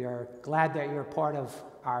We are glad that you're a part of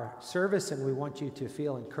our service, and we want you to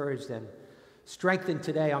feel encouraged and strengthened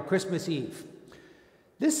today on Christmas Eve.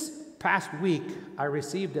 This past week, I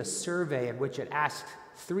received a survey in which it asked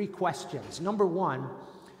 3 questions. Number 1,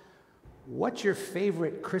 what's your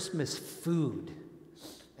favorite Christmas food?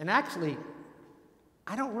 And actually,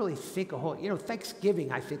 I don't really think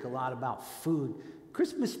Thanksgiving, I think a lot about food.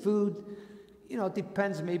 Christmas food, it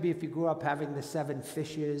depends maybe if you grew up having the 7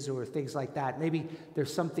 fishes or things like that. Maybe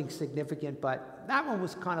there's something significant, but that one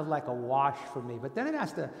was kind of like a wash for me. But then it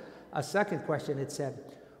asked a second question. It said,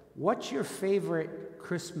 what's your favorite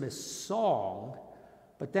Christmas song?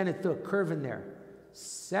 But then it threw a curve in there.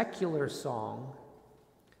 Secular song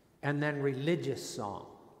and then religious song.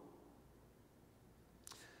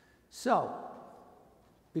 So,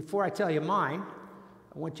 before I tell you mine,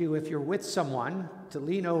 I want you, if you're with someone, to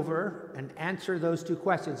lean over and answer those 2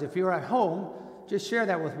 questions. If you're at home, just share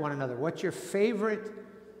that with one another. What's your favorite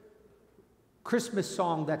Christmas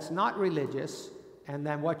song that's not religious? And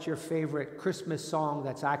then what's your favorite Christmas song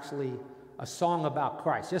that's actually a song about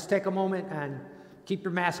Christ? Just take a moment and keep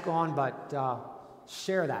your mask on, but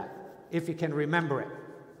share that if you can remember it.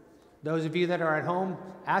 Those of you that are at home,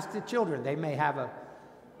 ask the children. They may have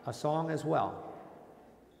a song as well.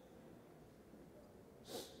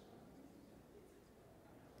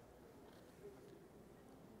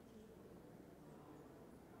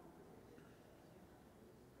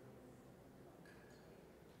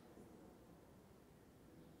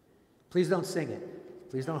 Please don't sing it.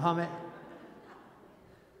 Please don't hum it.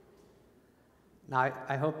 Now,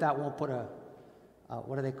 I hope that won't put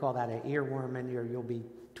what do they call that, an earworm in your, you'll be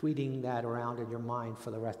tweeting that around in your mind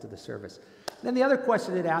for the rest of the service. Then the other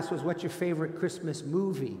question it asked was, what's your favorite Christmas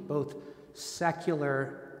movie, both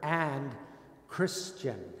secular and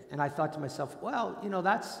Christian? And I thought to myself, well,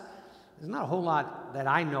 there's not a whole lot that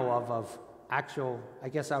I know of actual, I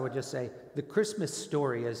guess I would just say, the Christmas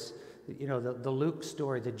story is, the Luke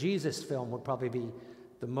story, the Jesus film would probably be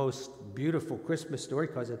the most beautiful Christmas story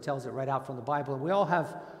because it tells it right out from the Bible. And we all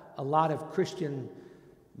have a lot of Christian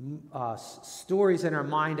stories in our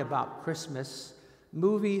mind about Christmas.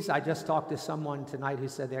 Movies, I just talked to someone tonight who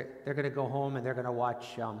said they're going to go home and they're going to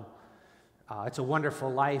watch It's a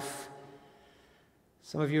Wonderful Life.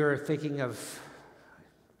 Some of you are thinking of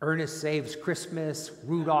Ernest Saves Christmas,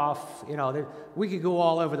 Rudolph, we could go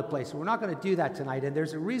all over the place. We're not going to do that tonight, and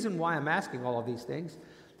there's a reason why I'm asking all of these things.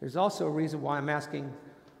 There's also a reason why I'm asking,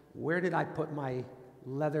 where did I put my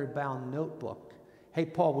leather-bound notebook? Hey,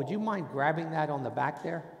 Paul, would you mind grabbing that on the back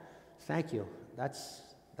there? Thank you. That's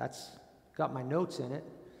got my notes in it,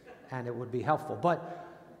 and it would be helpful.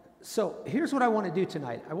 So here's what I want to do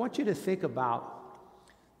tonight. I want you to think about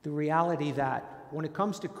the reality that when it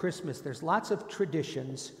comes to Christmas, there's lots of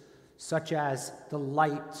traditions, such as the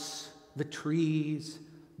lights, the trees,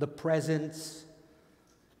 the presents,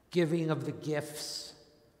 giving of the gifts,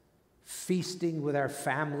 feasting with our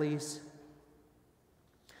families.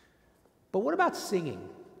 But what about singing?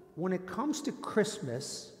 When it comes to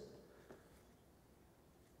Christmas,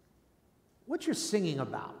 what's your singing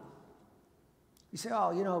about? You say,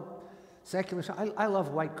 secular song. I love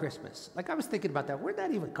White Christmas. Like, I was thinking about that. Where'd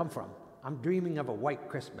that even come from? I'm dreaming of a white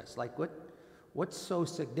Christmas. Like, what's so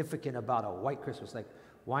significant about a white Christmas? Like,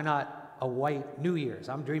 why not a white New Year's?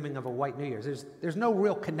 I'm dreaming of a white New Year's. There's no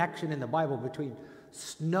real connection in the Bible between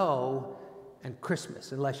snow and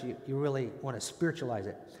Christmas, unless you really want to spiritualize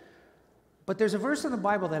it. But there's a verse in the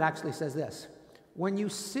Bible that actually says this: when you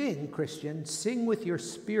sing, Christian, sing with your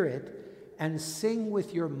spirit and sing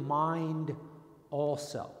with your mind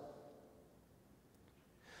also.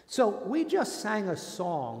 So we just sang a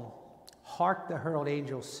song, Hark the Herald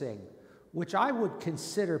Angels Sing, which I would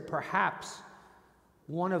consider perhaps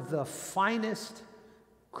one of the finest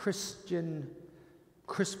Christian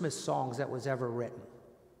Christmas songs that was ever written.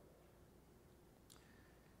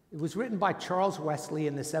 It was written by Charles Wesley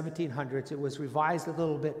in the 1700s. It was revised a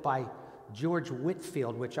little bit by George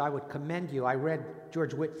Whitefield, which I would commend you. I read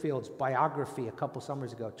George Whitefield's biography a couple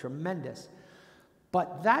summers ago. Tremendous.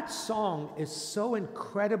 But that song is so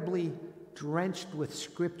incredibly drenched with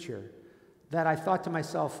Scripture that I thought to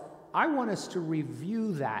myself, I want us to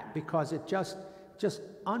review that because it just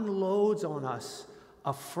unloads on us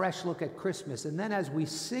a fresh look at Christmas. And then as we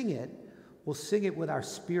sing it, we'll sing it with our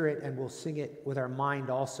spirit and we'll sing it with our mind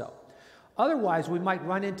also. Otherwise, we might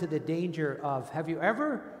run into the danger of, have you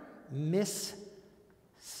ever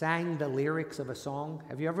sang the lyrics of a song?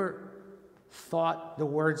 Have you ever thought the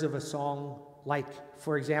words of a song? Like,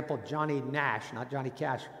 for example, Johnny Nash, not Johnny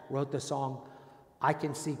Cash, wrote the song, I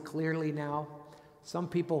Can See Clearly Now. Some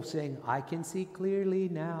people sing, I can see clearly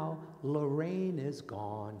now, Lorraine is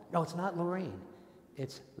gone. No, it's not Lorraine.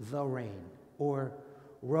 it's the rain. Or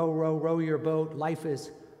row, row, row your boat, life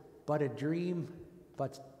is but a dream.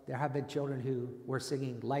 But there have been children who were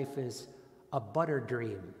singing, life is a butter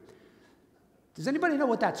dream. Does anybody know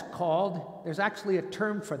what that's called? There's actually a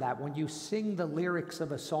term for that when you sing the lyrics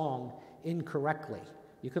of a song incorrectly.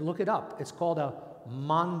 You can look it up. It's called a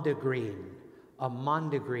mondegreen. A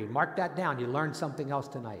mondegreen. Mark that down. You learned something else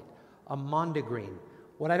tonight. A mondegreen.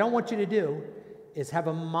 What I don't want you to do is have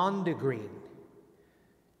a mondegreen.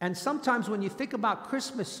 And sometimes when you think about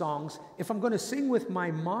Christmas songs, if I'm going to sing with my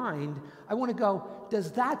mind, I want to go,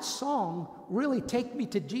 does that song really take me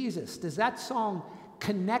to Jesus? Does that song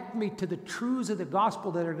connect me to the truths of the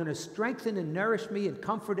gospel that are going to strengthen and nourish me and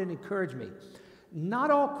comfort and encourage me? Not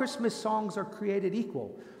all Christmas songs are created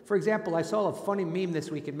equal. For example, I saw a funny meme this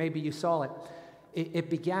week, and maybe you saw it. It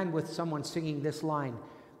began with someone singing this line,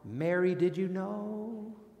 Mary, did you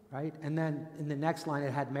know? Right? And then in the next line,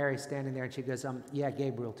 it had Mary standing there, and she goes, yeah,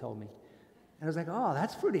 Gabriel told me. And I was like, oh,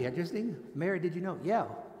 that's pretty interesting. Mary, did you know? Yeah,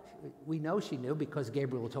 we know she knew because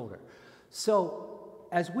Gabriel told her. So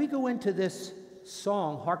as we go into this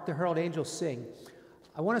song, Hark the Herald Angels Sing,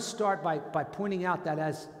 I want to start by pointing out that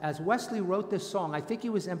as Wesley wrote this song, I think he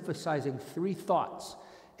was emphasizing three thoughts.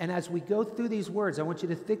 And as we go through these words, I want you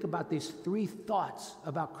to think about these three thoughts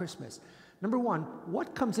about Christmas. Number one,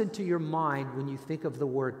 what comes into your mind when you think of the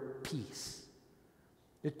word peace?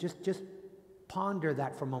 Just ponder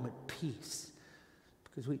that for a moment, peace.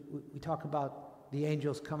 Because we talk about the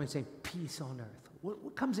angels coming saying, peace on earth.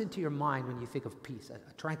 What comes into your mind when you think of peace?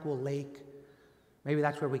 A tranquil lake? Maybe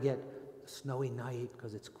that's where we get a snowy night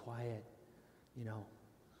because it's quiet, you know.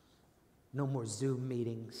 No more Zoom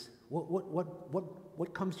meetings.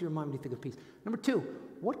 What comes to your mind when you think of peace? Number two,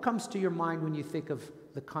 what comes to your mind when you think of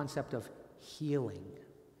the concept of healing?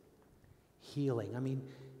 Healing. I mean,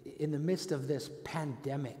 in the midst of this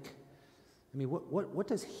pandemic, I mean, what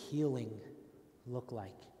does healing look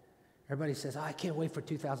like? Everybody says, oh, I can't wait for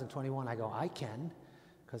 2021. I go, I can,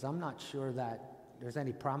 because I'm not sure that there's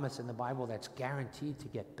any promise in the Bible that's guaranteed to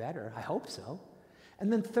get better. I hope so.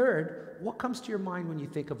 And then third, what comes to your mind when you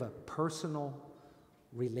think of a personal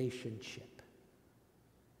relationship?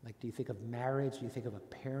 Like, do you think of marriage? Do you think of a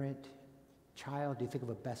parent, child? Do you think of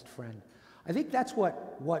a best friend? I think that's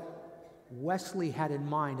what Wesley had in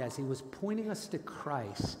mind as he was pointing us to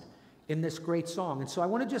Christ in this great song. And so I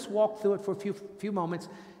want to just walk through it for a few moments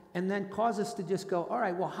and then cause us to just go, all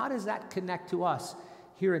right, well, how does that connect to us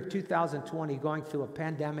here in 2020, going through a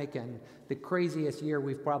pandemic and the craziest year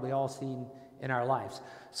we've probably all seen in our lives?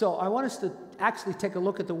 So I want us to actually take a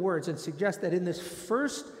look at the words and suggest that in this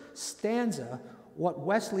first stanza, what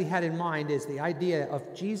Wesley had in mind is the idea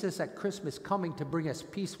of Jesus at Christmas coming to bring us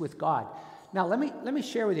peace with God. Now, let me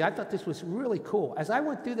share with you, I thought this was really cool. As I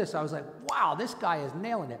went through this, I was like, wow, this guy is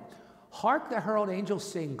nailing it. Hark the herald angels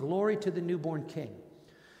sing, glory to the newborn king.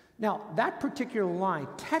 Now, that particular line,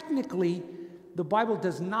 technically, the Bible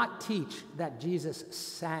does not teach that Jesus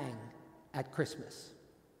sang at Christmas.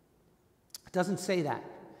 It doesn't say that.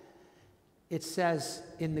 It says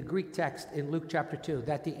in the Greek text in Luke chapter 2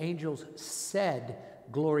 that the angels said,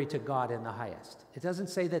 glory to God in the highest. It doesn't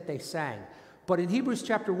say that they sang. But in Hebrews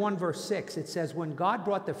chapter 1, verse 6, it says, when God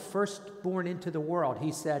brought the firstborn into the world,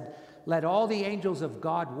 he said, let all the angels of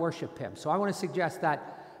God worship him. So I want to suggest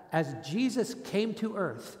that as Jesus came to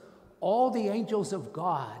earth, all the angels of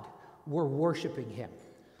God were worshiping him.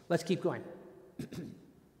 Let's keep going.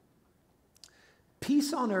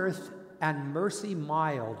 Peace on earth and mercy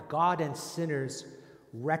mild, God and sinners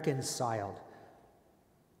reconciled.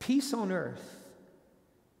 Peace on earth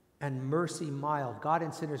and mercy mild, God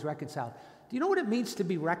and sinners reconciled. Do you know what it means to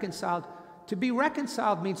be reconciled? To be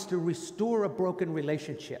reconciled means to restore a broken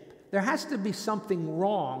relationship. There has to be something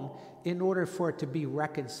wrong in order for it to be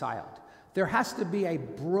reconciled. There has to be a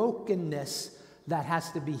brokenness that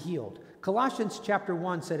has to be healed. Colossians chapter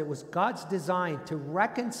 1 said it was God's design to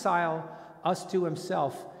reconcile us to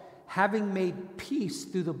himself, having made peace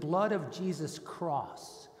through the blood of Jesus'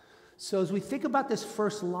 cross. So as we think about this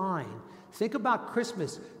first line, think about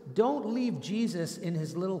Christmas. Don't leave Jesus in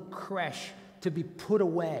his little creche to be put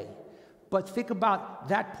away. But think about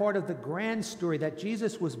that part of the grand story that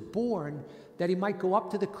Jesus was born, that he might go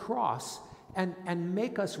up to the cross and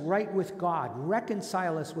make us right with God,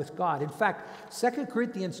 reconcile us with God. In fact, 2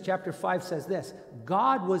 Corinthians chapter 5 says this,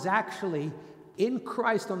 God was actually in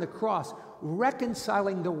Christ on the cross,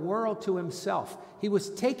 reconciling the world to himself. He was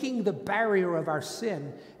taking the barrier of our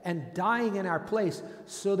sin and dying in our place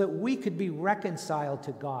so that we could be reconciled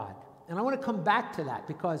to God. And I want to come back to that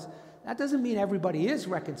because that doesn't mean everybody is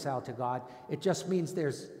reconciled to God. It just means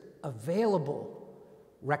there's available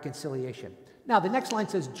reconciliation. Now, the next line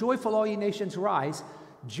says, joyful all ye nations rise,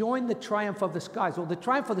 join the triumph of the skies. Well, the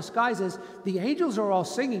triumph of the skies is the angels are all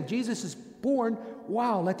singing, Jesus is born,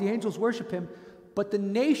 wow, let the angels worship him. But the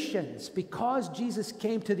nations, because Jesus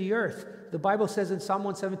came to the earth, the Bible says in Psalm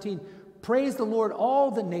 117, praise the Lord,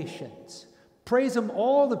 all the nations. Praise him,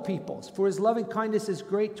 all the peoples, for his loving kindness is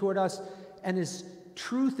great toward us, and his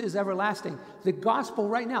truth is everlasting. The gospel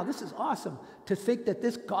right now, this is awesome, to think that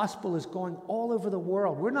this gospel is going all over the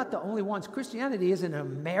world. We're not the only ones. Christianity isn't an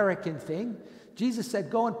American thing. Jesus said,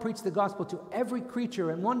 go and preach the gospel to every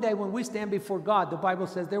creature. And one day when we stand before God, the Bible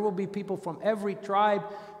says there will be people from every tribe,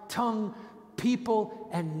 tongue, people,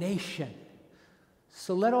 and nation.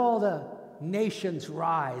 So let all the nations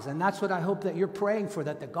rise. And that's what I hope that you're praying for,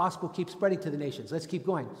 that the gospel keeps spreading to the nations. Let's keep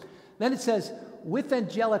going. Then it says, with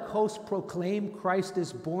angelic hosts proclaim Christ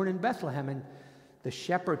is born in Bethlehem. And the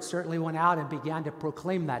shepherds certainly went out and began to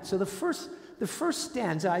proclaim that. So the first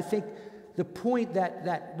stanza, I think the point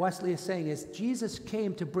that Wesley is saying is Jesus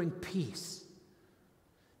came to bring peace.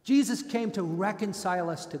 Jesus came to reconcile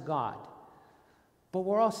us to God. But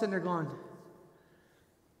we're all sitting there going,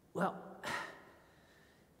 well,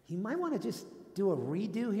 you might want to just do a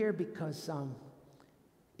redo here because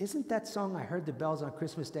isn't that song, I Heard the Bells on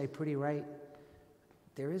Christmas Day, pretty right?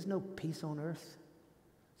 There is no peace on earth.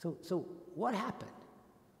 So what happened?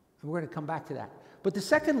 And we're going to come back to that. But the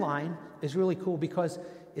second line is really cool because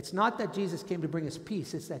it's not that Jesus came to bring us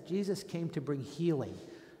peace, it's that Jesus came to bring healing.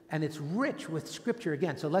 And it's rich with scripture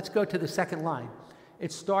again. So let's go to the second line.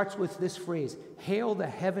 It starts with this phrase, hail the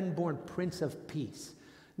heaven-born Prince of Peace.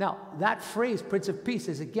 Now, that phrase, Prince of Peace,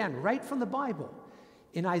 is again right from the Bible.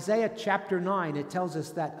 In Isaiah chapter 9, it tells us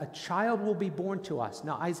that a child will be born to us.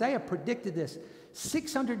 Now, Isaiah predicted this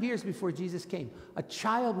 600 years before Jesus came. A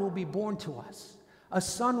child will be born to us. A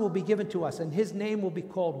son will be given to us, and his name will be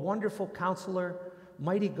called Wonderful Counselor,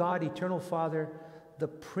 Mighty God, Eternal Father, the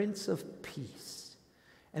Prince of Peace.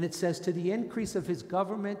 And it says, to the increase of his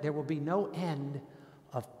government, there will be no end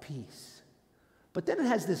of peace. But then it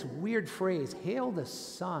has this weird phrase, hail the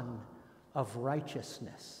Son of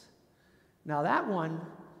Righteousness. Now that one,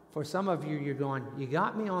 for some of you, you're going, you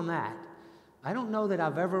got me on that. I don't know that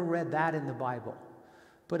I've ever read that in the Bible.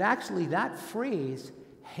 But actually that phrase,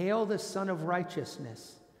 hail the Son of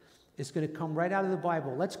Righteousness, is going to come right out of the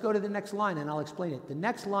Bible. Let's go to the next line and I'll explain it. The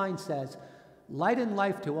next line says, light and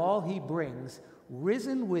life to all he brings,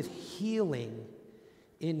 risen with healing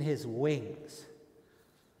in his wings.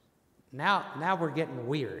 Now we're getting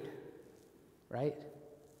weird, right?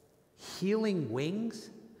 Healing wings?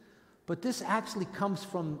 But this actually comes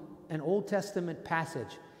from an Old Testament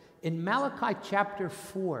passage. In Malachi chapter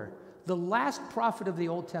 4, the last prophet of the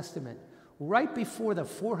Old Testament, right before the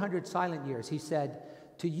 400 silent years, he said,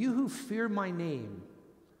 to you who fear my name,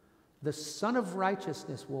 the Son of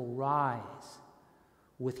Righteousness will rise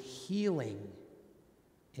with healing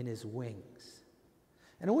in his wings.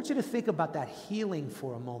 And I want you to think about that healing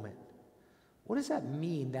for a moment. What does that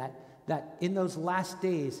mean that in those last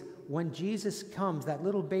days, when Jesus comes, that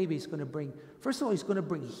little baby is going to bring, first of all, he's going to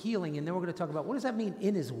bring healing, and then we're going to talk about what does that mean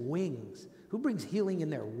in his wings? Who brings healing in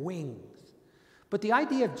their wings? But the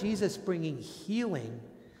idea of Jesus bringing healing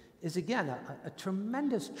is, again, a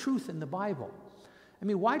tremendous truth in the Bible. I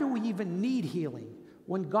mean, why do we even need healing?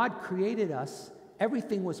 When God created us,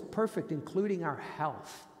 everything was perfect, including our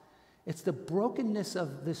health. It's the brokenness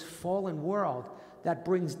of this fallen world that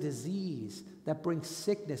brings disease, that brings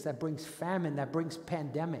sickness, that brings famine, that brings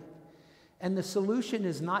pandemic. And the solution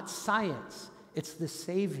is not science, it's the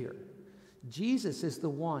Savior. Jesus is the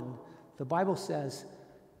one, the Bible says,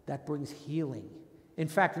 that brings healing. In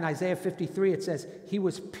fact, in Isaiah 53, it says, he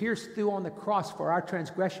was pierced through on the cross for our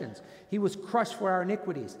transgressions. He was crushed for our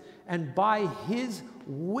iniquities. And by his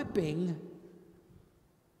whipping,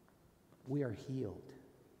 we are healed.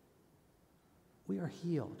 We are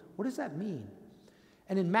healed. What does that mean?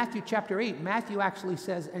 And in Matthew chapter 8, Matthew actually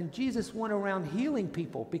says, and Jesus went around healing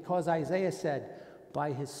people because Isaiah said,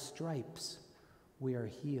 by his stripes we are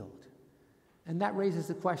healed. And that raises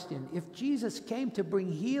the question, if Jesus came to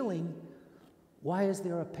bring healing, why is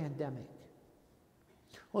there a pandemic?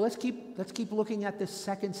 Well, let's keep looking at this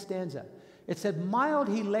second stanza. It said, mild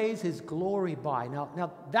he lays his glory by.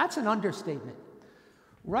 Now that's an understatement.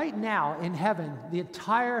 Right now in heaven, the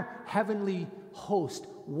entire heavenly host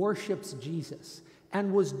worships Jesus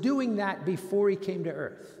and was doing that before he came to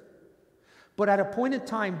earth. But at a point in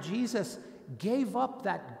time, Jesus gave up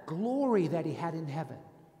that glory that he had in heaven.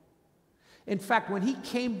 In fact, when he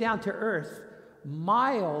came down to earth,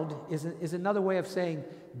 mild is another way of saying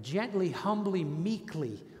gently, humbly,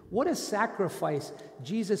 meekly. What a sacrifice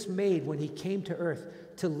Jesus made when he came to earth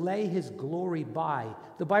to lay his glory by.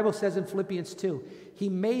 The Bible says in Philippians 2, he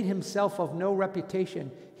made himself of no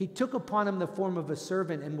reputation. He took upon him the form of a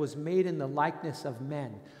servant and was made in the likeness of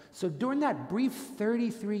men. So during that brief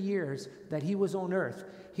 33 years that he was on earth,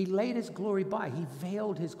 he laid his glory by. He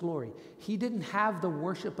veiled his glory. He didn't have the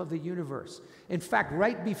worship of the universe. In fact,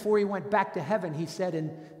 right before he went back to heaven, he said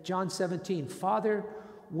in John 17, Father,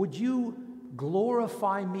 would you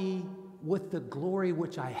glorify me with the glory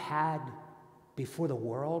which I had before the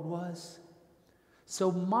world was? So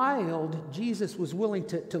mild, Jesus was willing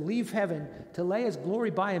to leave heaven, to lay his glory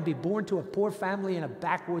by and be born to a poor family in a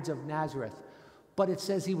backwoods of Nazareth. But it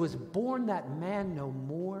says he was born that man no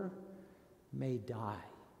more may die.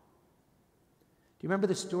 Do you remember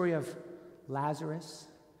the story of Lazarus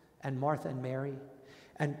and Martha and Mary?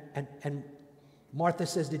 And Martha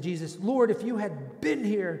says to Jesus, Lord, if you had been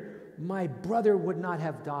here, my brother would not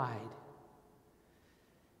have died.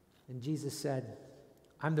 And Jesus said,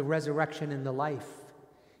 I'm the resurrection and the life.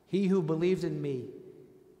 He who believes in me,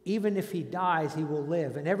 even if he dies, he will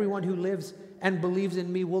live. And everyone who lives and believes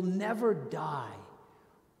in me will never die.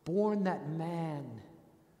 Born that man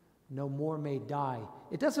no more may die.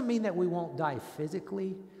 It doesn't mean that we won't die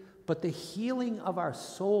physically, but the healing of our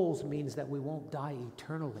souls means that we won't die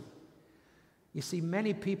eternally. You see,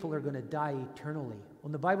 many people are going to die eternally.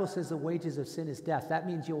 When the Bible says the wages of sin is death, that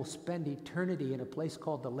means you'll spend eternity in a place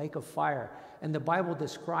called the lake of fire. And the Bible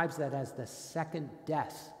describes that as the second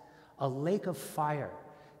death, a lake of fire.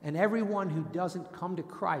 And everyone who doesn't come to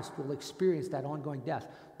Christ will experience that ongoing death.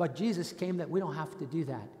 But Jesus came that we don't have to do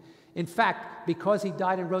that. In fact, because he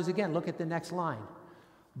died and rose again, look at the next line.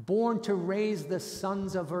 Born to raise the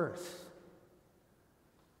sons of earth.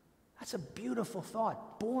 That's a beautiful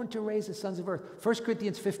thought. Born to raise the sons of earth. 1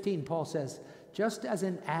 Corinthians 15, Paul says, just as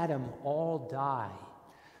in Adam all die.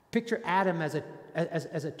 Picture Adam as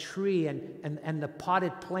a tree and the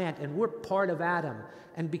potted plant, and we're part of Adam.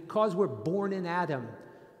 And because we're born in Adam,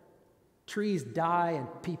 trees die and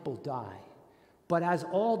people die. But as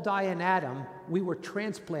all die in Adam, we were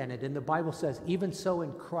transplanted. And the Bible says, even so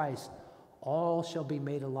in Christ, all shall be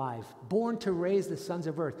made alive. Born to raise the sons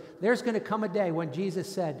of earth. There's going to come a day when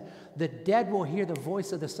Jesus said, the dead will hear the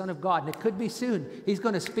voice of the Son of God. And it could be soon. He's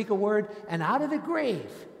going to speak a word, and out of the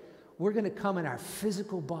grave, we're going to come in our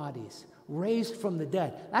physical bodies, raised from the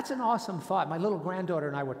dead. That's an awesome thought. My little granddaughter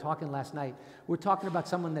and I were talking last night. We're talking about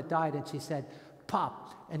someone that died, and she said,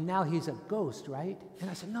 Pop, and now he's a ghost, right? And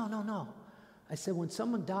I said, no. I said, when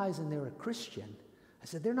someone dies and they're a Christian, I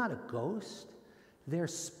said, they're not a ghost. Their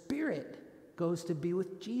spirit goes to be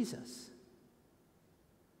with Jesus.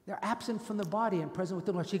 They're absent from the body and present with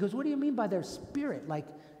the Lord. She goes, what do you mean by their spirit? Like,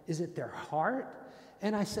 is it their heart?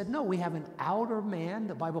 And I said, no, we have an outer man,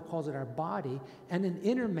 the Bible calls it our body, and an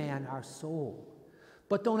inner man, our soul.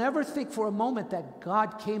 But don't ever think for a moment that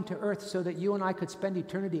God came to earth so that you and I could spend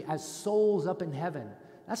eternity as souls up in heaven.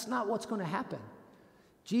 That's not what's going to happen.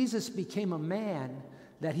 Jesus became a man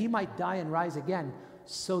that he might die and rise again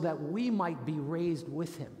so that we might be raised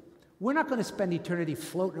with him. We're not going to spend eternity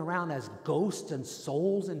floating around as ghosts and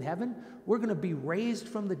souls in heaven. We're going to be raised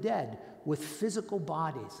from the dead with physical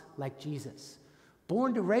bodies like Jesus.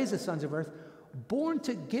 Born to raise the sons of earth, born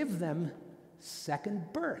to give them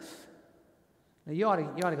second birth. Now you ought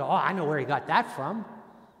to go, oh, I know where he got that from,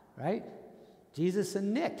 right? Jesus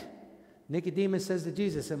and Nick. Nicodemus says to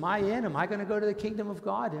Jesus, am I in? Am I going to go to the kingdom of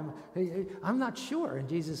God? I'm not sure. And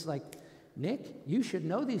Jesus is like, Nick, you should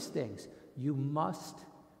know these things. You must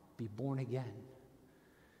be born again.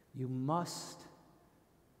 You must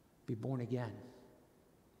be born again.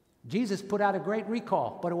 Jesus put out a great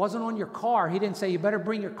recall, but it wasn't on your car. He didn't say, you better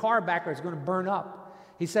bring your car back or it's going to burn up.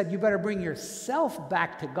 He said, you better bring yourself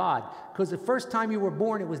back to God, because the first time you were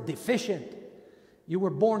born, it was deficient. You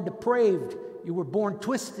were born depraved. You were born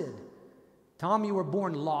twisted. Tom, you were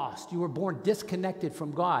born lost. You were born disconnected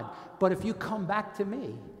from God. But if you come back to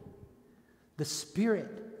me, the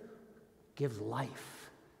Spirit gives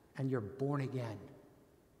life, and you're born again.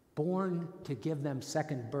 Born to give them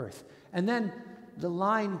second birth. And then the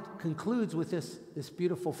line concludes with this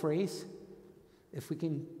beautiful phrase. If we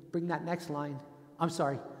can bring that next line. I'm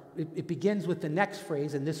sorry. It begins with the next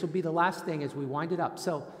phrase, and this will be the last thing as we wind it up.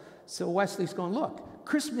 So Wesley's going, look,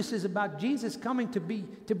 Christmas is about Jesus coming to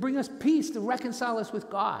bring us peace, to reconcile us with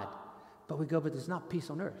God. But we go, but there's not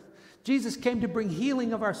peace on earth. Jesus came to bring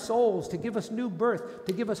healing of our souls, to give us new birth,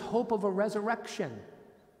 to give us hope of a resurrection.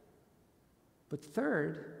 But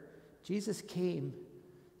third, Jesus came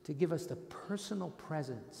to give us the personal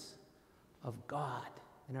presence of God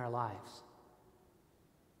in our lives.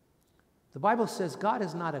 The Bible says God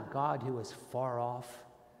is not a God who is far off,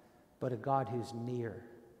 but a God who's near.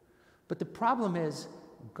 But the problem is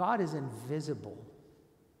God is invisible.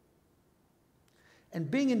 And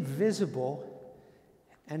being invisible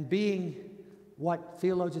and being what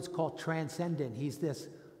theologians call transcendent, he's this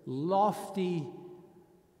lofty,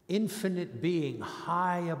 infinite being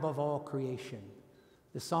high above all creation.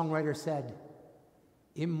 The songwriter said,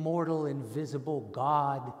 immortal, invisible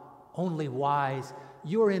God, only wise,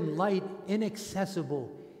 you're in light,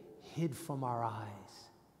 inaccessible, hid from our eyes.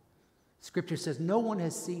 Scripture says no one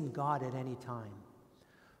has seen God at any time.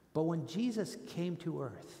 But when Jesus came to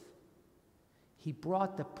earth, he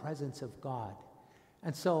brought the presence of God.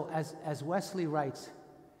 And so, as Wesley writes,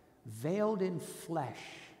 veiled in flesh,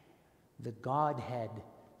 the Godhead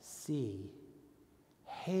see.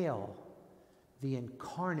 Hail the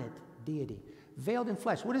incarnate deity. Veiled in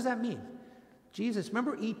flesh. What does that mean? Jesus,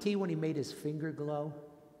 remember E.T. when he made his finger glow?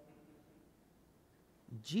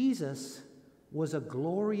 Jesus was a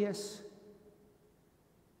glorious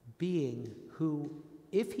being who,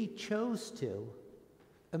 if he chose to,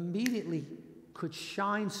 immediately could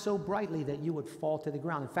shine so brightly that you would fall to the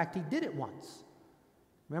ground. In fact, he did it once.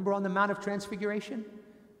 Remember on the Mount of Transfiguration?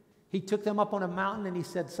 He took them up on a mountain and he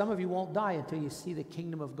said, some of you won't die until you see the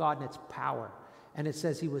kingdom of God and its power. And it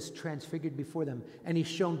says he was transfigured before them, and he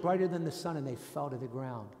shone brighter than the sun, and they fell to the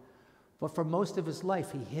ground. But for most of his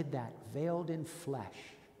life, he hid that, veiled in flesh.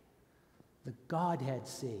 The Godhead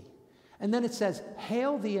see. And then it says,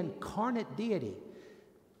 hail the incarnate deity.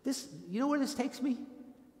 This, you know where this takes me?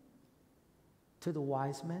 To the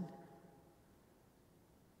wise men.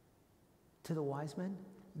 To the wise men.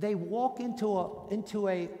 They walk into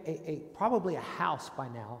a probably a house by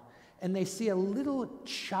now, and they see a little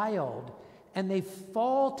child, and they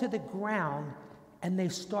fall to the ground, and they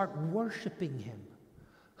start worshiping him.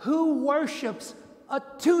 Who worships a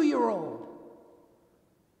 2-year-old?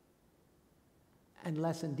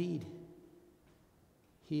 Unless indeed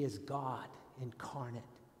he is God incarnate.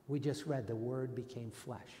 We just read the Word became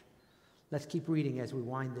flesh. Let's keep reading as we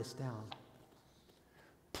wind this down.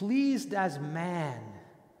 Pleased as man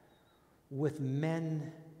with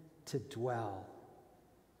men to dwell.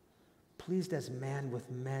 Pleased as man with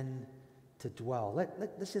men to dwell.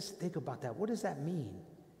 Let's just think about that. What does that mean?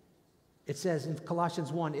 It says in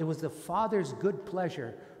Colossians 1, it was the Father's good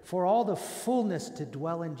pleasure for all the fullness to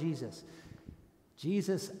dwell in Jesus.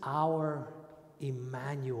 Jesus, our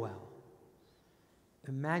Emmanuel.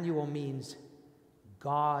 Emmanuel means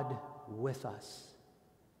God with us.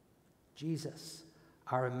 Jesus,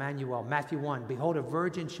 our Emmanuel. Matthew 1, behold, a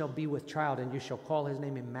virgin shall be with child, and you shall call his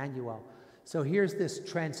name Emmanuel. So here's this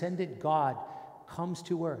transcendent God comes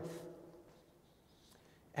to earth.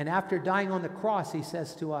 And after dying on the cross, he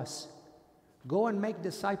says to us, go and make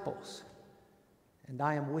disciples, and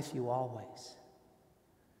I am with you always.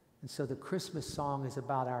 And so the Christmas song is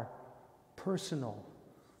about our personal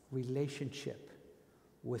relationship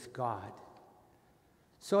with God.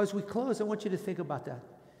 So as we close, I want you to think about that.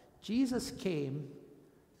 Jesus came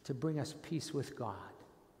to bring us peace with God.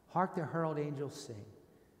 Hark the herald angels sing.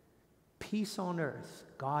 Peace on earth,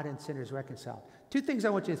 God and sinners reconciled. 2 things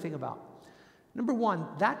I want you to think about. Number 1,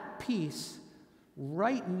 that peace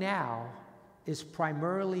right now is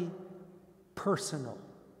primarily personal.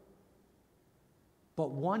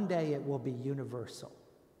 But one day it will be universal.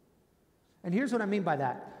 And here's what I mean by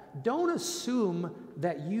that. Don't assume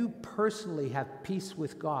that you personally have peace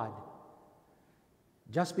with God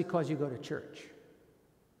just because you go to church.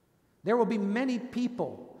 There will be many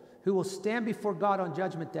people who will stand before God on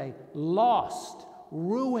Judgment Day, lost,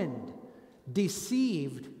 ruined,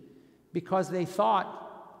 deceived, because they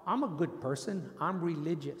thought, I'm a good person, I'm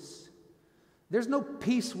religious. There's no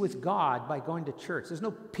peace with God by going to church. There's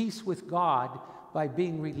no peace with God by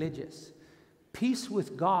being religious. Peace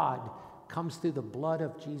with God comes through the blood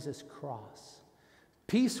of Jesus' cross.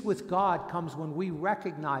 Peace with God comes when we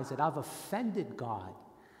recognize that I've offended God,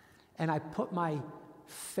 and I put my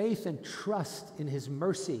faith and trust in his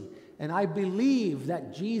mercy, and I believe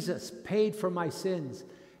that Jesus paid for my sins,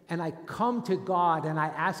 and I come to God and I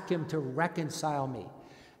ask him to reconcile me.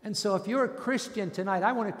 And so if you're a Christian tonight,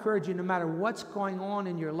 I want to encourage you, no matter what's going on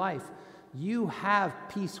in your life, you have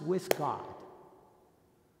peace with God.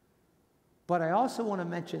 But I also want to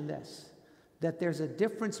mention this, that there's a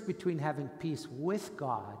difference between having peace with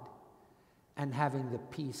God and having the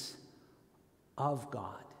peace of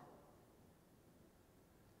God.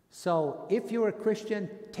 So if you're a Christian,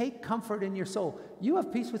 take comfort in your soul. You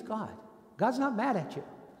have peace with God. God's not mad at you.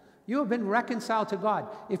 You have been reconciled to God.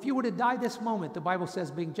 If you were to die this moment, the Bible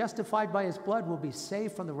says, being justified by his blood will be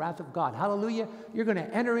saved from the wrath of God. Hallelujah. You're going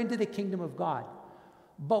to enter into the kingdom of God.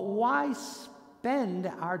 But why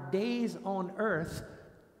spend our days on earth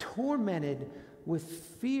tormented with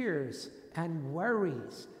fears and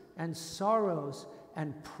worries and sorrows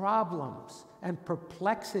and problems and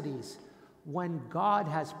perplexities when God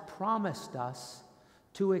has promised us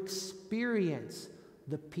to experience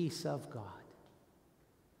the peace of God.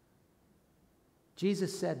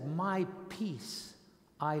 Jesus said, "My peace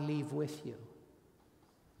I leave with you."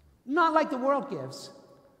 Not like the world gives,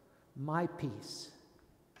 my peace.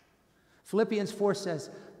 Philippians 4 says,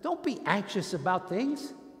 "Don't be anxious about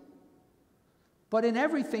things, but in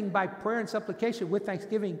everything by prayer and supplication with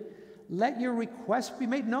thanksgiving, let your requests be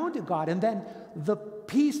made known to God. And then the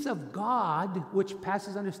peace of God, which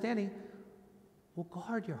passes understanding, will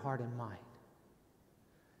guard your heart and mind."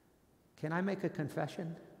 Can I make a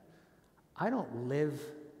confession? I don't live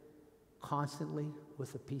constantly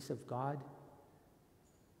with the peace of God.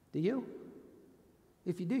 Do you?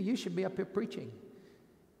 If you do, you should be up here preaching.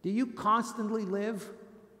 Do you constantly live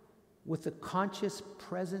with the conscious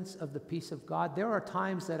presence of the peace of God? There are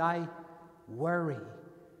times that I worry,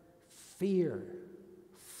 fear,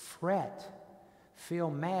 fret, feel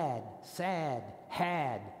mad, sad,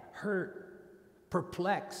 hurt,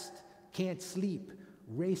 perplexed, can't sleep,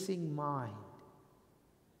 racing mind.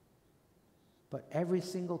 But every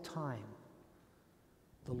single time,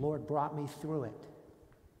 the Lord brought me through it.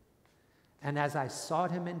 And as I sought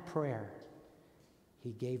him in prayer,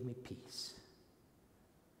 he gave me peace.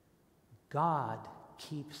 God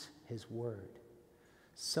keeps his word.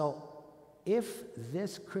 So if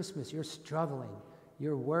this Christmas you're struggling,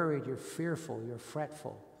 you're worried, you're fearful, you're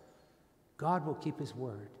fretful, God will keep his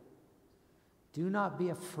word. Do not be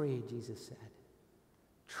afraid, Jesus said.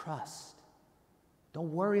 Trust.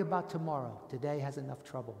 Don't worry about tomorrow. Today has enough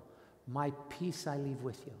trouble. My peace I leave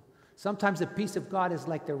with you. Sometimes the peace of God is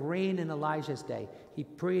like the rain in Elijah's day. He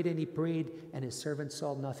prayed, and his servant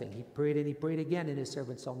saw nothing. He prayed and he prayed again, and his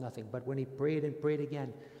servant saw nothing. But when he prayed and prayed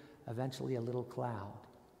again, eventually a little cloud.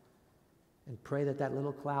 And pray that that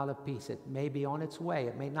little cloud of peace, it may be on its way.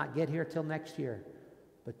 It may not get here till next year,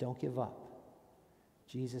 but don't give up.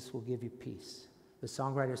 Jesus will give you peace. The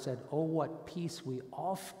songwriter said, "Oh, what peace we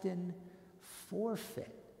often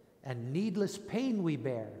forfeit, and needless pain we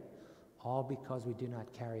bear, all because we do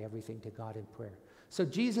not carry everything to God in prayer." So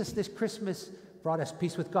Jesus this Christmas brought us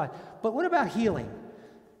peace with God. But what about healing?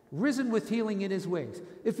 Risen with healing in his wings.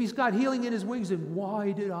 If he's got healing in his wings, then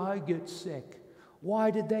why did I get sick?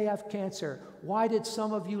 Why did they have cancer? Why did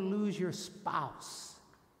some of you lose your spouse?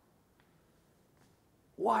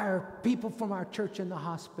 Why are people from our church in the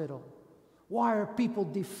hospital? Why are people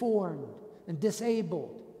deformed and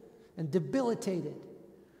disabled and debilitated?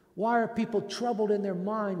 Why are people troubled in their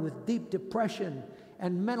mind with deep depression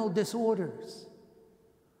and mental disorders?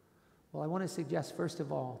 Well, I want to suggest, first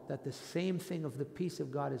of all, that the same thing of the peace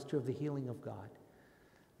of God is true of the healing of God.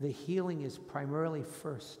 The healing is primarily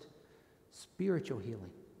first spiritual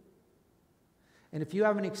healing. And if you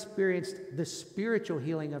haven't experienced the spiritual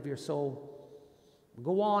healing of your soul,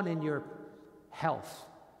 go on in your health.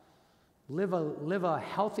 Live a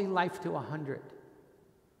healthy life to 100,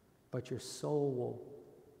 but your soul will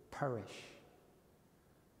perish.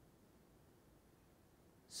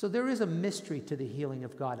 So there is a mystery to the healing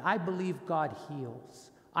of God. I believe God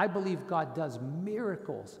heals. I believe God does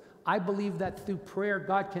miracles. I believe that through prayer,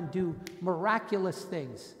 God can do miraculous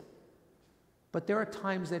things. But there are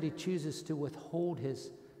times that he chooses to withhold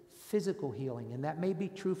his physical healing, and that may be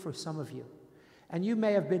true for some of you. And you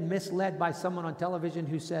may have been misled by someone on television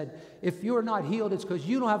who said, if you're not healed, it's because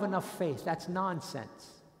you don't have enough faith. That's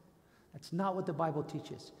nonsense. That's not what the Bible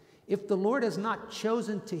teaches. If the Lord has not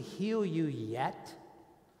chosen to heal you yet,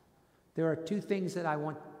 there are two things that I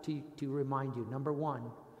want to remind you. Number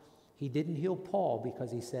one, he didn't heal Paul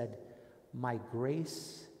because he said, "My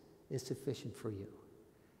grace is sufficient for you."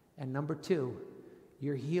 And number two,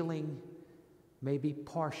 your healing may be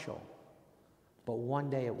partial, but one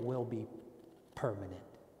day it will be permanent.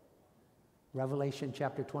 Revelation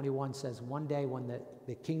chapter 21 says, one day when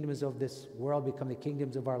the kingdoms of this world become the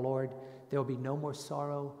kingdoms of our Lord, there will be no more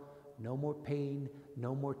sorrow, no more pain,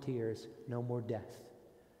 no more tears, no more death.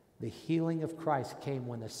 The healing of Christ came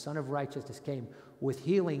when the Son of Righteousness came with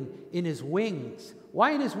healing in his wings.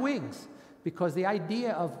 Why in his wings? Because the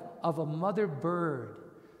idea of a mother bird,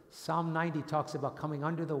 Psalm 90 talks about coming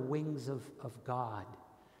under the wings of God.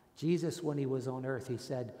 Jesus, when he was on earth, he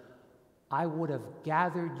said, "I would have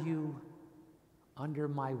gathered you under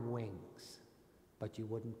my wings, but you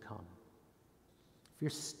wouldn't come." If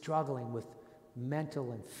you're struggling with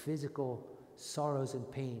mental and physical sorrows and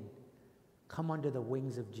pain, come under the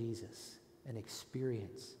wings of Jesus and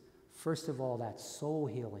experience, first of all, that soul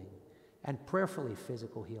healing and prayerfully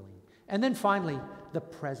physical healing. And then finally, the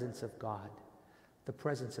presence of God. The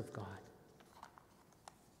presence of God.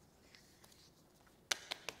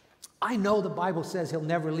 I know the Bible says he'll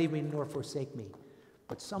never leave me nor forsake me,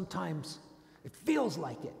 but sometimes it feels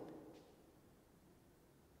like it.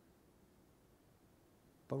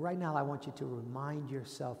 But right now, I want you to remind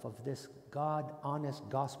yourself of this God-honest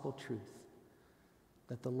gospel truth,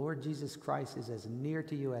 that the Lord Jesus Christ is as near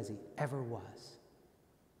to you as he ever was.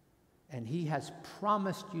 And he has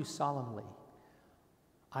promised you solemnly,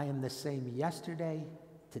 I am the same yesterday,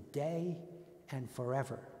 today, and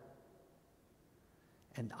forever.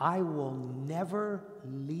 And I will never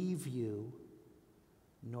leave you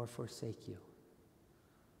nor forsake you.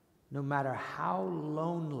 No matter how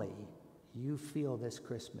lonely you feel this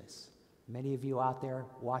Christmas, many of you out there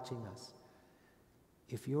watching us,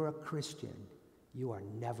 if you're a Christian, you are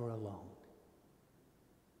never alone.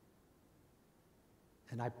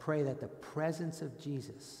 And I pray that the presence of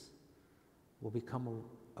Jesus will become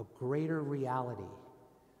a greater reality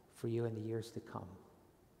for you in the years to come.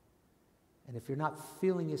 And if you're not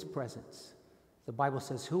feeling his presence, the Bible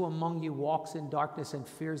says, who among you walks in darkness and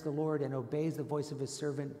fears the Lord and obeys the voice of his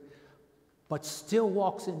servant, but still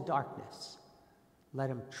walks in darkness? Let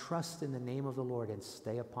him trust in the name of the Lord and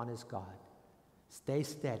stay upon his God. Stay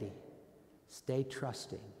steady, stay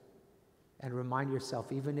trusting, and remind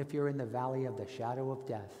yourself, even if you're in the valley of the shadow of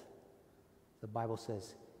death, the Bible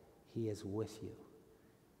says he is with you,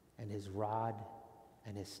 and his rod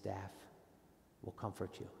and his staff will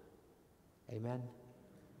comfort you. Amen.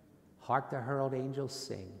 Hark the herald angels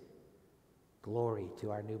sing, glory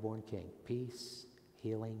to our newborn King. Peace,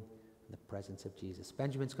 healing, and the presence of Jesus.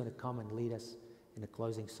 Benjamin's going to come and lead us in a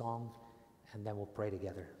closing song, and then we'll pray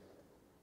together.